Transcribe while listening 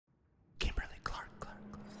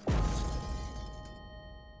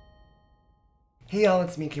Hey y'all,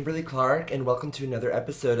 it's me, Kimberly Clark, and welcome to another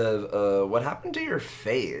episode of, What Happened to Your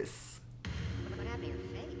Face? What happened to your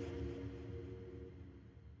face?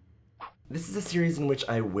 This is a series in which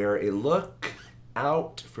I wear a look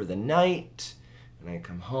out for the night, and I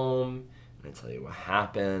come home, and I tell you what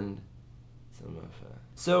happened.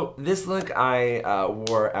 So this look I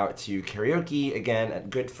wore out to karaoke, again,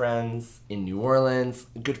 at Good Friends in New Orleans.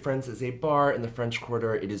 Good Friends is a bar in the French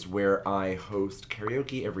Quarter. It is where I host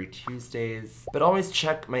karaoke every Tuesdays. But always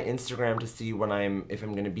check my Instagram to see when if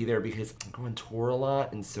I'm gonna be there, because I go on tour a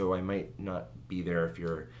lot, and so I might not be there if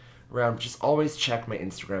you're around. Just always check my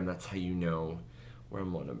Instagram, that's how you know where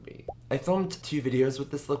I'm gonna be. I filmed 2 videos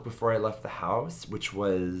with this look before I left the house, which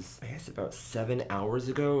was, I guess, about 7 hours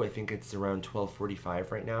ago. I think it's around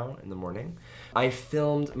 12:45 right now in the morning. I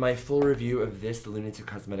filmed my full review of this, the LunatiCK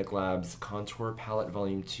Cosmetic Labs Contour Palette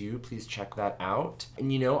Volume 2. Please check that out.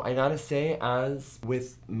 And you know, I gotta say, as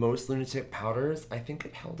with most LunatiCK powders, I think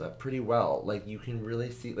it held up pretty well. Like, you can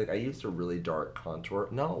really see, like, I used a really dark contour.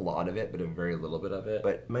 Not a lot of it, but a very little bit of it.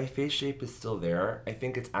 But my face shape is still there. I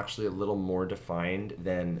think it's actually a little more defined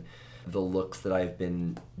than the looks that I've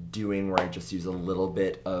been doing, where I just use a little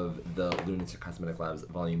bit of the LunatiCK Cosmetic Labs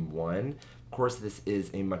Volume 1. Of course, this is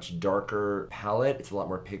a much darker palette. It's a lot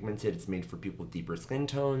more pigmented. It's made for people with deeper skin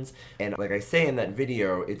tones. And like I say in that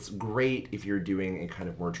video, it's great if you're doing a kind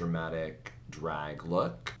of more dramatic drag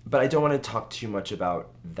look. But I don't want to talk too much about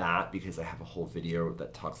that because I have a whole video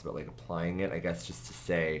that talks about like applying it. I guess just to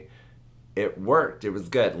say it worked. It was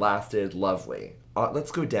good. Lasted. Lovely.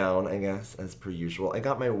 Let's go down, I guess, as per usual. I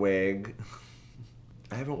got my wig.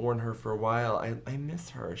 I haven't worn her for a while. I miss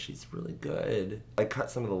her. She's really good. I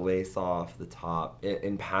cut some of the lace off the top.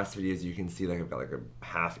 In past videos, you can see like I've got like a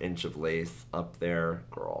 ½ inch of lace up there.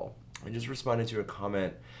 Girl. I just responded to a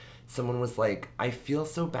comment. Someone was like, I feel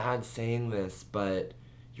so bad saying this, but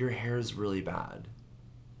your hair is really bad.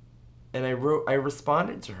 And I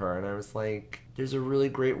responded to her and I was like, there's a really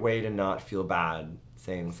great way to not feel bad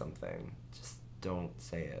saying something. Just don't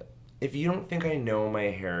say it. If you don't think I know my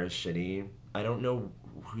hair is shitty, I don't know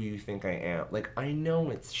who you think I am. Like, I know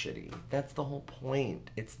it's shitty. That's the whole point.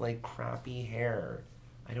 It's like crappy hair.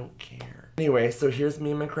 I don't care. Anyway, so here's me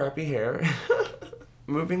and my crappy hair.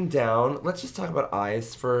 Moving down, let's just talk about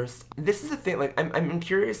eyes first. This is a thing, like, I'm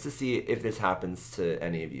curious to see if this happens to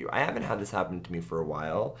any of you. I haven't had this happen to me for a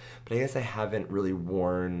while, but I guess I haven't really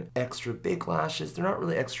worn extra big lashes. They're not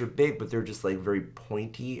really extra big, but they're just like very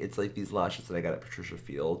pointy. It's like these lashes that I got at Patricia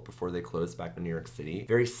Field before they closed back in New York City.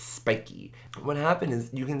 Very spiky. What happened is,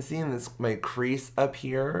 you can see in this, my crease up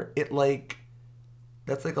here, it like,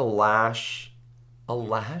 that's like a lash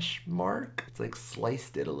mark. It's like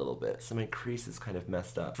sliced it a little bit, so my crease is kind of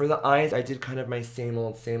messed up. For the eyes, I did kind of my same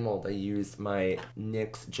old. I used my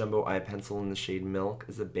NYX Jumbo Eye Pencil in the shade Milk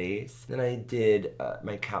as a base. Then I did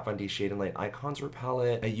my Kat Von D Shade and Light Eye Contour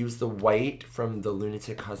palette. I used the white from the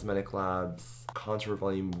LunatiCK Cosmetic Labs Contour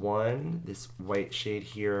Volume 1, this white shade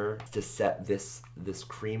here, to set this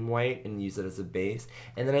cream white and use it as a base.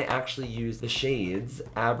 And then I actually used the shades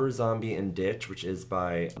Aberzombie and Ditch, which is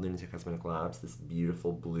by LunatiCK Cosmetic Labs, this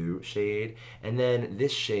beautiful blue shade. And then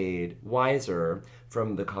this shade, Wiser,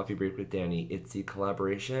 from the Coffee Break with Danny Itzy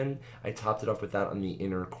collaboration. I topped it off with that on the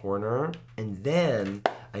inner corner. And then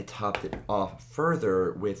I topped it off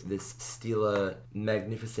further with this Stila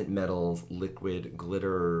Magnificent Metals liquid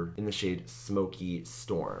glitter in the shade Smoky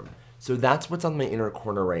Storm. So that's what's on my inner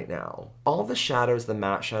corner right now. All the shadows, the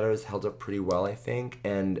matte shadows, held up pretty well, I think.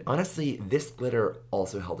 And honestly, this glitter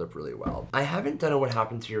also held up really well. I haven't done a What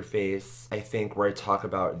Happened to Your Face, I think, where I talk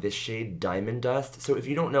about this shade, Diamond Dust. So if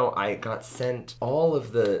you don't know, I got sent all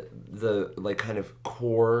of the like kind of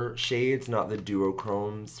core shades, not the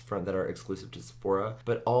duochromes that are exclusive to Sephora,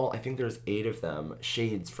 but all, I think there's 8 of them,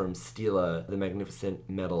 shades from Stila, the Magnificent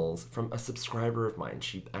Metals, from a subscriber of mine.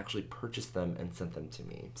 She actually purchased them and sent them to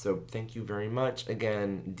me. So thank you very much.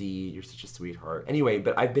 Again, D, you're such a sweetheart. Anyway,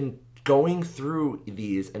 but I've been going through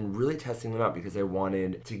these and really testing them out because I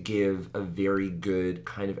wanted to give a very good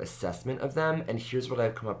kind of assessment of them, and here's what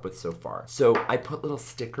I've come up with so far. So I put little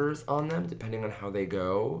stickers on them depending on how they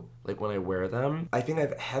go, like when I wear them. I think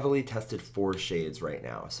I've heavily tested 4 shades right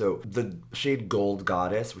now. So the shade Gold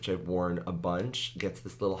Goddess, which I've worn a bunch, gets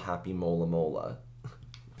this little happy mola mola.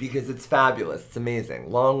 Because it's fabulous, it's amazing.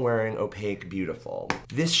 Long wearing, opaque, beautiful.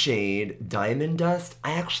 This shade, Diamond Dust,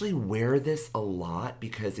 I actually wear this a lot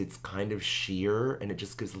because it's kind of sheer and it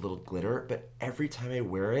just gives a little glitter, but every time I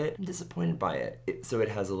wear it, I'm disappointed by it. So it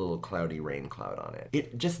has a little cloudy rain cloud on it.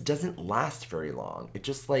 It just doesn't last very long. It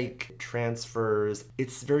just like transfers.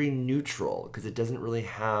 It's very neutral because it doesn't really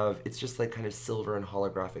have, it's just like kind of silver and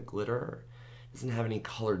holographic glitter. It doesn't have any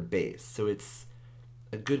colored base, so it's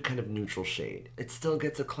a good kind of neutral shade. It still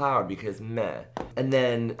gets a cloud because meh. And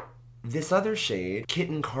then this other shade,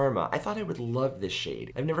 Kitten Karma, I thought I would love this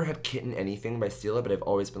shade. I've never had Kitten anything by Stila, but I've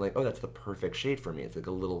always been like, oh, that's the perfect shade for me. It's like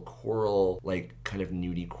a little coral, like kind of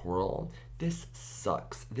nudie coral. This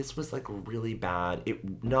sucks. This was like really bad.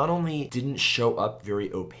 It not only didn't show up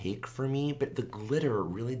very opaque for me, but the glitter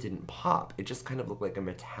really didn't pop. It just kind of looked like a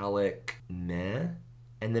metallic meh.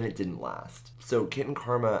 And then it didn't last. So Kitten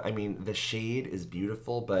Karma, I mean, the shade is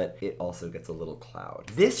beautiful, but it also gets a little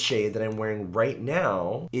cloud. This shade that I'm wearing right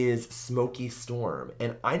now is Smoky Storm,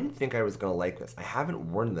 and I didn't think I was gonna like this. I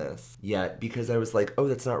haven't worn this yet because I was like, oh,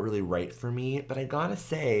 that's not really right for me, but I gotta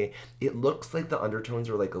say, it looks like the undertones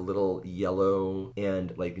are like a little yellow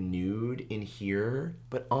and like nude in here,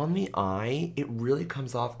 but on the eye, it really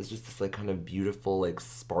comes off as just this like kind of beautiful, like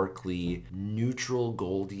sparkly, neutral,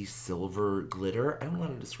 goldy, silver glitter. I don't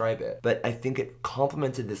want to describe it, but I think it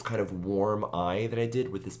complemented this kind of warm eye that I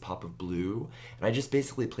did with this pop of blue, and I just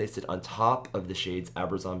basically placed it on top of the shades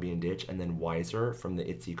Aberzombie and Ditch and then Wiser from the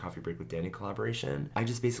Itsy Coffee Break with Danny collaboration. I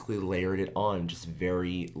just basically layered it on just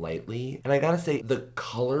very lightly, and I gotta say the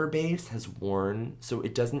color base has worn, so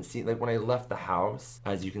it doesn't seem like when I left the house,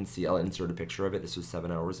 as you can see, I'll insert a picture of it, this was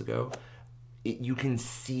 7 hours ago, you can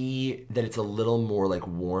see that it's a little more like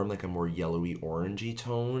warm, like a more yellowy orangey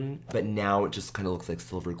tone, but now it just kind of looks like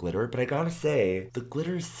silver glitter. But I gotta say, the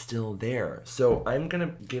glitter is still there. So I'm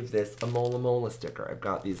gonna give this a Mola Mola sticker. I've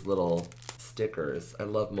got these little stickers. I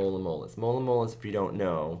love Mola Molas. Mola Molas, if you don't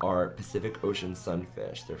know, are Pacific Ocean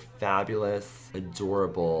sunfish. They're fabulous,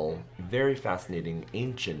 adorable, very fascinating,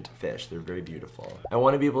 ancient fish. They're very beautiful. I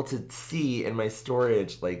want to be able to see in my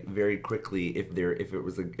storage like very quickly if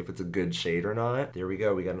it's a good shade or not. There we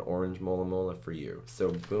go. We got an orange Mola Mola for you. So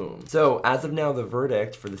boom. So as of now, the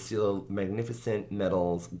verdict for the Stila Magnificent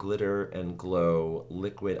Metals Glitter and Glow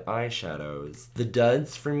Liquid Eyeshadows. The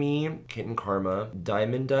duds for me, Kitten Karma,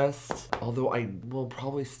 Diamond Dust, although I will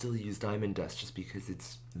probably still use Diamond Dust just because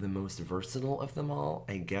it's the most versatile of them all,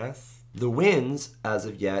 I guess. The wins, as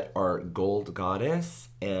of yet, are Gold Goddess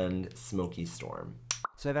and Smoky Storm.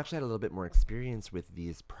 So I've actually had a little bit more experience with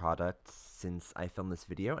these products since I filmed this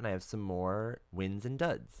video, and I have some more wins and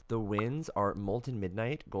duds. The wins are Molten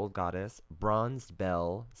Midnight, Gold Goddess, Bronzed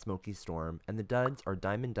Belle, Smoky Storm, and the duds are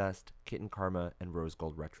Diamond Dust, Kitten Karma, and Rose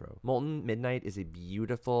Gold Retro. Molten Midnight is a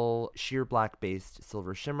beautiful sheer black based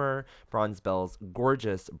silver shimmer, Bronze Belle's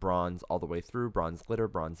gorgeous bronze all the way through, bronze glitter,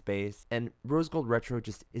 bronze base, and Rose Gold Retro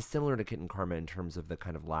just is similar to Kitten Karma in terms of the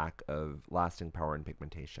kind of lack of lasting power and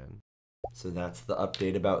pigmentation. So that's the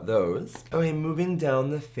update about those. Okay, moving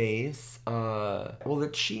down the face, well, the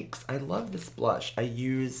cheeks. I love this blush. I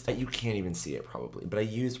used, you can't even see it probably, but I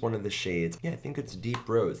used one of the shades. Yeah, I think it's Deep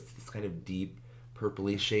Rose. It's this kind of deep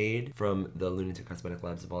purpley shade from the LunatiCK Cosmetic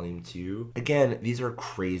Labs Volume 2. Again, these are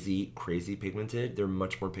crazy, crazy pigmented. They're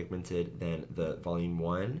much more pigmented than the Volume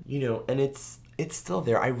 1, you know, and it's still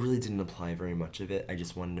there. I really didn't apply very much of it. I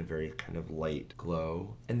just wanted a very kind of light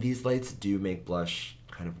glow. And these lights do make blush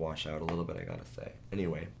kind of wash out a little bit, I gotta say.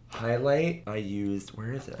 Anyway, highlight, I used,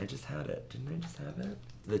 where is it? I just had it. Didn't I just have it?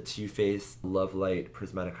 The Too Faced Love Light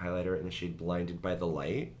Prismatic Highlighter in the shade Blinded by the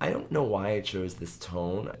Light. I don't know why I chose this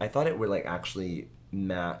tone. I thought it would like actually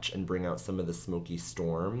match and bring out some of the Smoky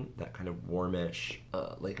Storm, that kind of warmish,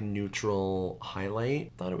 like neutral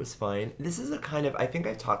highlight. Thought it was fine. This is a kind of, I think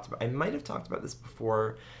I might have talked about this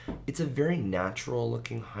before. It's a very natural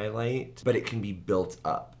looking highlight, but it can be built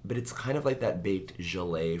up. But it's kind of like that baked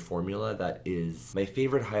gelée formula that is my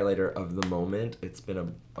favorite highlighter of the moment. It's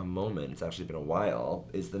been a moment, it's actually been a while,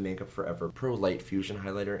 is the Makeup Forever Pro Light Fusion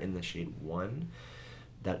Highlighter in the shade 1.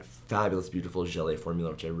 That fabulous, beautiful gelée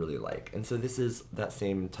formula, which I really like. And so this is that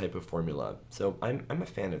same type of formula. So I'm a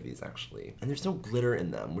fan of these, actually. And there's no glitter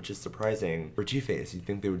in them, which is surprising for Too Faced. You'd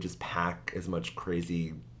think they would just pack as much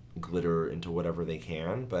crazy glitter into whatever they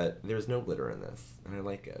can, but there's no glitter in this, and I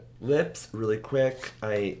like it. Lips, really quick.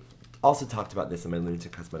 I also talked about this in my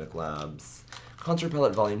LunatiCK Cosmetic Labs Contour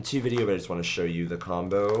Palette Volume 2 video, but I just want to show you the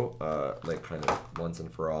combo, like kind of once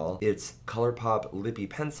and for all. It's ColourPop Lippie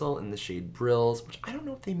Pencil in the shade Brills, which I don't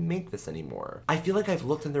know if they make this anymore. I feel like I've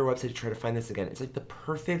looked on their website to try to find this again. It's like the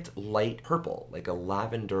perfect light purple, like a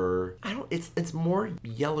lavender. It's more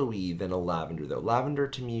yellowy than a lavender though. Lavender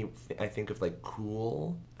to me, I think of like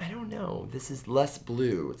cool. I don't know. This is less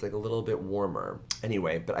blue. It's like a little bit warmer.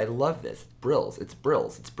 Anyway, but I love this. Brills. It's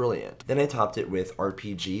Brills. It's brilliant. Then I topped it with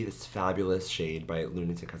RPG, this fabulous shade by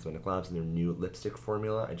LunatiCK Cosmetic Labs and their new lipstick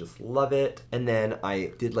formula. I just love it. And then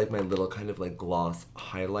I did like my little kind of like gloss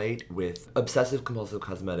highlight with Obsessive Compulsive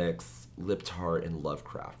Cosmetics Lip Tart and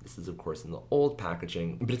Lovecraft. This is of course in the old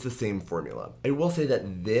packaging, but it's the same formula. I will say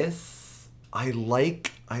that this I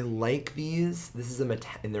like these. This is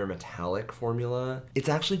in their metallic formula. It's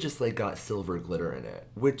actually just like got silver glitter in it,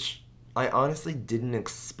 which I honestly didn't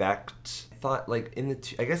expect. I thought like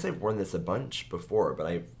I guess I've worn this a bunch before, but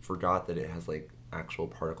I forgot that it has like actual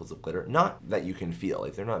particles of glitter. Not that you can feel,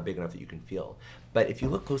 like they're not big enough that you can feel. But if you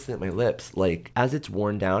look closely at my lips, like as it's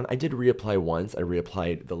worn down, I did reapply once. I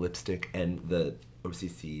reapplied the lipstick and the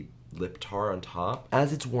OCC lip tar on top.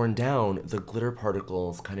 As it's worn down, the glitter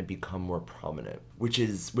particles kind of become more prominent, which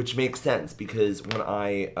makes sense because when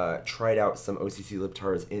I tried out some OCC lip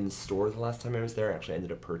tars in store the last time I was there, I actually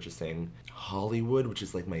ended up purchasing Hollywood, which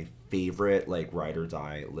is like my favorite like ride or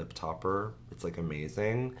die lip topper. It's like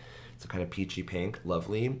amazing. It's a kind of peachy pink,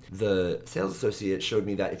 lovely. The sales associate showed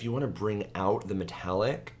me that if you want to bring out the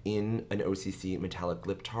metallic in an OCC metallic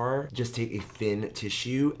lip tar, just take a thin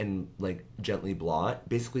tissue and like gently blot,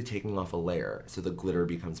 basically taking off a layer so the glitter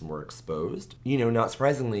becomes more exposed. You know, not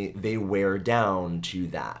surprisingly, they wear down to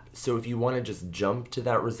that. So if you want to just jump to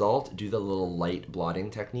that result, do the little light blotting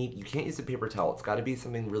technique. You can't use a paper towel. It's got to be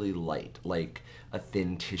something really light, like a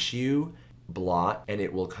thin tissue, blot, and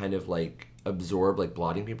it will kind of like absorb, like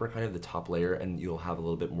blotting paper, kind of the top layer, and you'll have a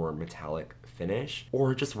little bit more metallic finish.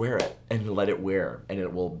 Or just wear it and let it wear, and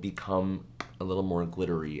it will become a little more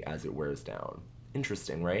glittery as it wears down.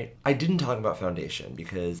 Interesting, right? I didn't talk about foundation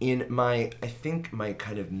because in my, I think my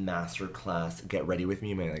kind of masterclass get ready with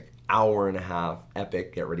me, my like hour and a half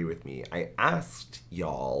epic get ready with me, I asked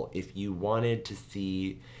y'all if you wanted to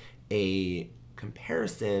see a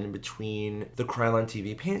comparison between the Kryolan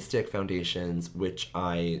TV Paint Stick foundations, which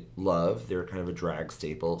I love. They're kind of a drag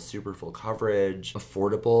staple, super full coverage,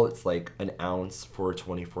 affordable. It's like an ounce for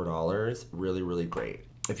 $24. Really, really great.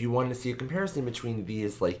 If you wanted to see a comparison between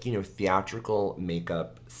these, like, you know, theatrical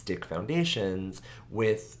makeup stick foundations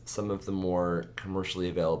with some of the more commercially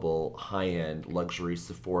available high-end luxury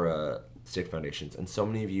Sephora stick foundations, and so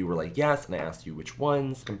many of you were like, yes, and I asked you which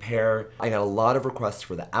ones, compare. I got a lot of requests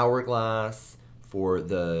for the Hourglass, for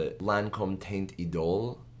the Lancome Teint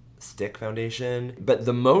Idole stick foundation, but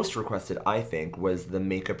the most requested, I think, was the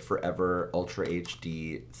Makeup Forever Ultra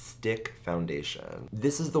HD stick foundation.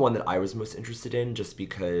 This is the one that I was most interested in just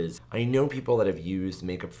because I know people that have used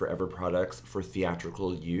Makeup Forever products for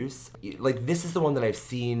theatrical use. Like, this is the one that I've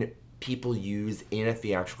seen people use in a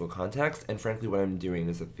theatrical context, and frankly what I'm doing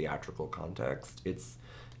is a theatrical context. It's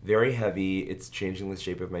very heavy, it's changing the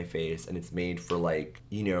shape of my face, and it's made for, like,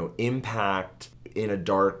 you know, impact in a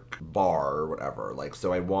dark bar or whatever. Like,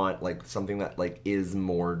 so I want like something that like is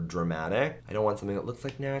more dramatic. I don't want something that looks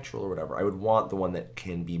like natural or whatever. I would want the one that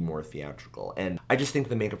can be more theatrical. And I just think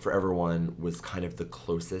the Makeup Forever one was kind of the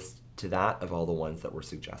closest to that of all the ones that were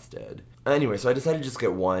suggested. Anyway, so I decided to just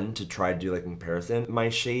get one to try to do like a comparison. My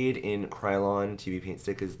shade in Kryolan TV Paint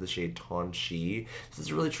Stick is the shade Tanchi. This is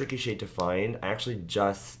a really tricky shade to find. I actually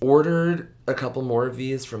just ordered a couple more of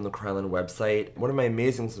these from the Kryolan website. One of my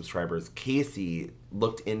amazing subscribers, Casey,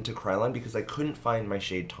 looked into Kryolan because I couldn't find my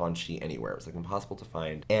shade Tanchi anywhere. It was like impossible to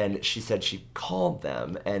find. And she said she called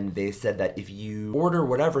them and they said that if you order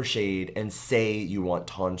whatever shade and say you want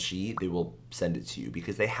Tanchi, they will send it to you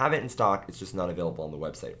because they have it in stock. It's just not available on the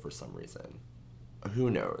website for some reason. Who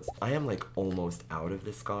knows? I am like almost out of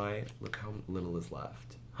this guy. Look how little is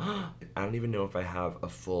left. I don't even know if I have a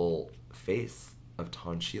full face of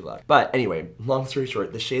Tanchi left. But anyway, long story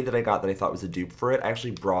short, the shade that I got that I thought was a dupe for it, I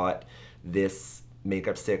actually brought this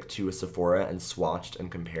makeup stick to a Sephora and swatched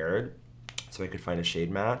and compared so I could find a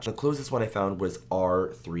shade match. The closest one I found was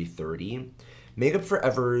R330. Makeup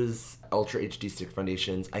Forever's Ultra HD stick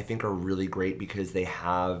foundations I think are really great because they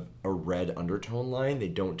have a red undertone line. They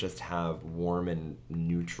don't just have warm and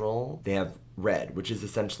neutral. They have red, which is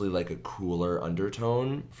essentially like a cooler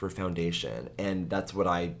undertone for foundation. And that's what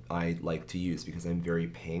I like to use because I'm very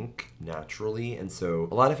pink naturally. And so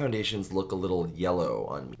a lot of foundations look a little yellow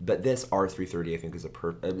on me. But this R330 I think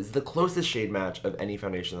is the closest shade match of any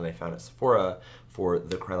foundation that I found at Sephora for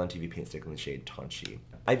the Kryolan TV Paint Stick in the shade Tanchi.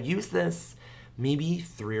 I've used this maybe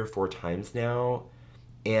 3 or 4 times now,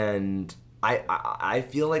 and I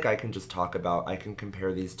feel like I can just talk about, I can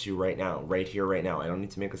compare these two right now, right here, right now. I don't need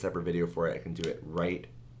to make a separate video for it. I can do it right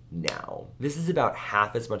now. This is about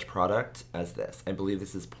half as much product as this. I believe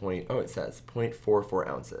this is it says 0.44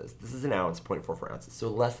 ounces. This is an ounce, 0.44 ounces, so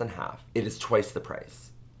less than half. It is twice the price.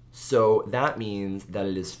 So that means that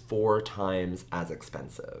it is 4 times as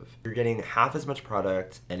expensive. You're getting half as much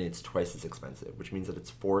product and it's twice as expensive, which means that it's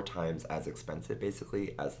 4 times as expensive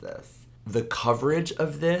basically as this. The coverage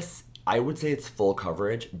of this, I would say it's full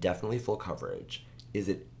coverage, definitely full coverage. Is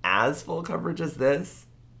it as full coverage as this?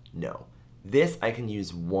 No. This, I can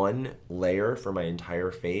use one layer for my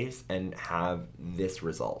entire face and have this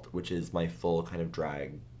result, which is my full kind of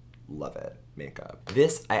drag, love it, makeup.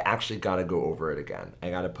 This, I actually gotta go over it again. I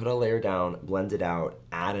gotta put a layer down, blend it out,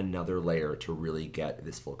 add another layer to really get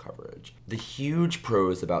this full coverage. The huge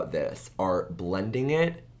pros about this are blending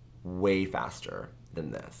it way faster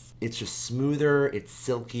than this. It's just smoother, it's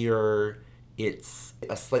silkier, it's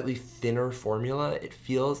a slightly thinner formula, it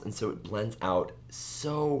feels, and so it blends out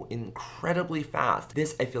so incredibly fast.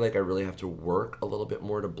 This, I feel like I really have to work a little bit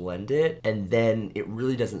more to blend it, and then it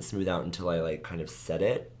really doesn't smooth out until I like kind of set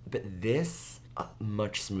it. But this, a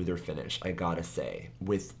much smoother finish, I gotta say,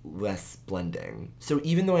 with less blending. So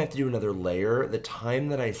even though I have to do another layer, the time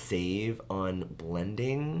that I save on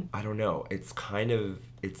blending, I don't know, it's kind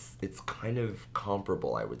of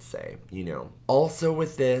comparable, I would say, you know. Also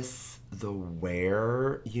with this, the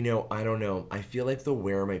wear, you know, I don't know. I feel like the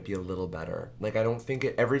wear might be a little better. Like, I don't think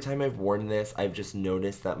every time I've worn this, I've just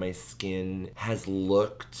noticed that my skin has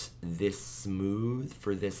looked this smooth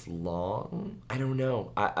for this long. I don't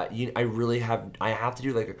know. I really have to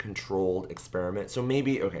do like a controlled experiment. So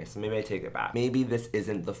maybe, okay, so maybe I take it back. Maybe this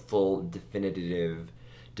isn't the full definitive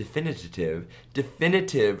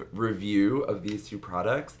review of these two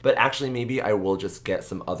products, but actually maybe I will just get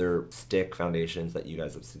some other stick foundations that you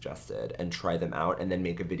guys have suggested and try them out, and then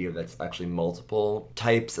make a video that's actually multiple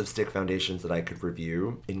types of stick foundations that I could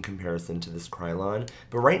review in comparison to this Kryolan.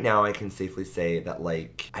 But right now I can safely say that,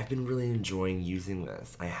 like, I've been really enjoying using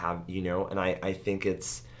this. I have, you know, and I think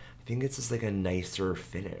it's just like a nicer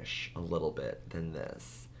finish a little bit than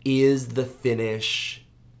this. Is the finish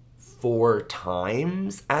 4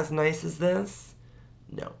 times as nice as this?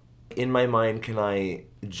 No. In my mind, can I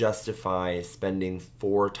justify spending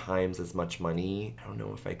 4 times as much money? I don't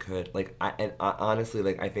know if I could. Like, I honestly,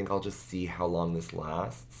 like, I think I'll just see how long this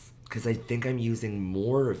lasts, because I think I'm using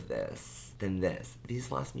more of this than this.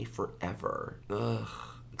 These last me forever. Ugh.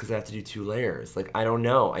 Because I have to do 2 layers. Like, I don't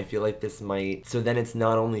know. I feel like this might... So then it's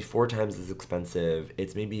not only 4 times as expensive,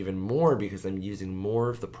 it's maybe even more because I'm using more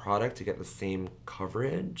of the product to get the same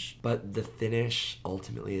coverage, but the finish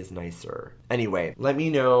ultimately is nicer. Anyway, let me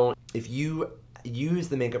know if you use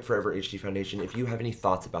the Makeup Forever HD foundation, if you have any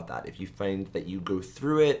thoughts about that, if you find that you go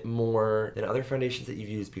through it more than other foundations that you've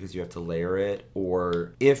used because you have to layer it,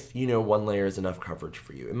 or if, you know, 1 layer is enough coverage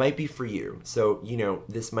for you. It might be for you. So, you know,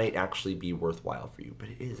 this might actually be worthwhile for you, but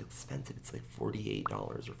it is expensive. It's like $48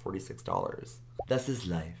 or $46. This is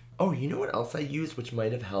life. Oh, you know what else I used which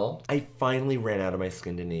might have helped? I finally ran out of my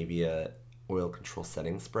Skindinavia oil control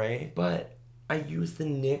setting spray, but I used the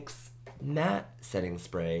NYX matte setting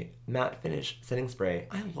spray, matte finish setting spray.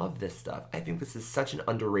 I love this stuff. I think this is such an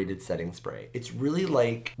underrated setting spray. It's really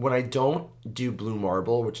like, when I don't do Blue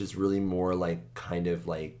Marble, which is really more like kind of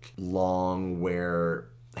like long wear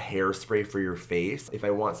hairspray for your face. If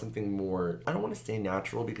I want something more, I don't want to stay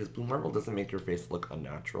natural because Blue Marble doesn't make your face look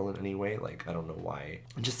unnatural in any way. Like, I don't know why.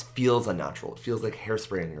 It just feels unnatural. It feels like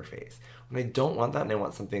hairspray on your face. When I don't want that and I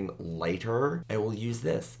want something lighter, I will use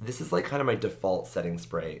this. This is like kind of my default setting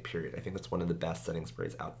spray, period. I think it's one of the best setting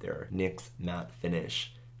sprays out there. NYX Matte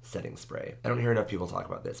Finish setting spray. I don't hear enough people talk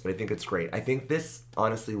about this, but I think it's great. I think this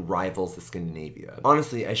honestly rivals the Skindinavia.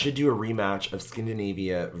 Honestly, I should do a rematch of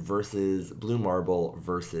Skindinavia versus Blue Marble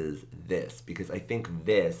versus this, because I think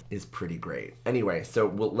this is pretty great. Anyway, so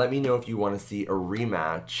let me know if you want to see a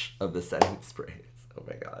rematch of the setting sprays. Oh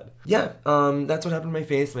my god. Yeah, that's what happened to my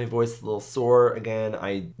face. My voice is a little sore. Again,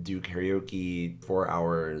 I do karaoke 4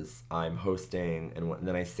 hours. I'm hosting, and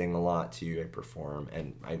then I sing a lot too. I perform,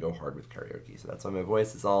 and I go hard with karaoke. So that's why my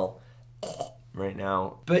voice is all right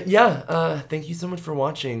now. But yeah, thank you so much for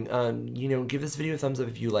watching. You know, give this video a thumbs up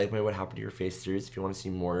if you like my What Happened to Your Face series, if you want to see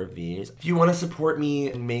more of these. If you want to support me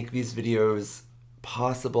and make these videos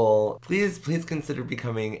possible, please consider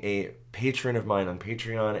becoming a patron of mine on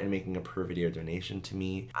Patreon and making a per video donation to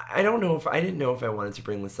me. I didn't know if I wanted to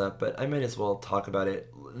bring this up, but I might as well talk about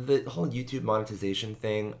it. The whole YouTube monetization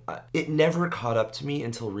thing, it never caught up to me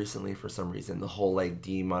until recently for some reason, the whole like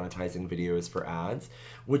demonetizing videos for ads,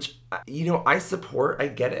 which, you know, I support. I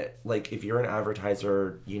get it. Like, if you're an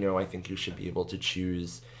advertiser, you know, I think you should be able to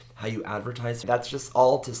choose how you advertise. That's just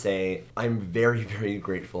all to say, I'm very, very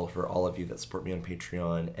grateful for all of you that support me on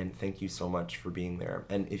Patreon, and thank you so much for being there.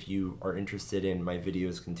 And if you are interested in my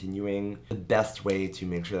videos continuing, the best way to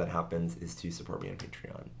make sure that happens is to support me on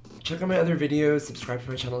Patreon. Check out my other videos, subscribe to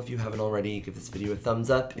my channel if you haven't already, give this video a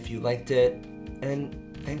thumbs up if you liked it,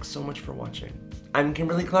 and thanks so much for watching. I'm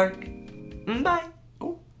Kimberly Clark. Bye.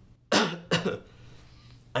 Oh.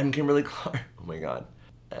 I'm Kimberly Clark. Oh my god.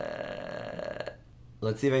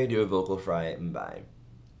 Let's see if I can do a vocal fry. Bye.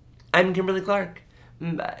 I'm Kimberly Clark.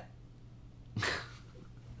 Bye.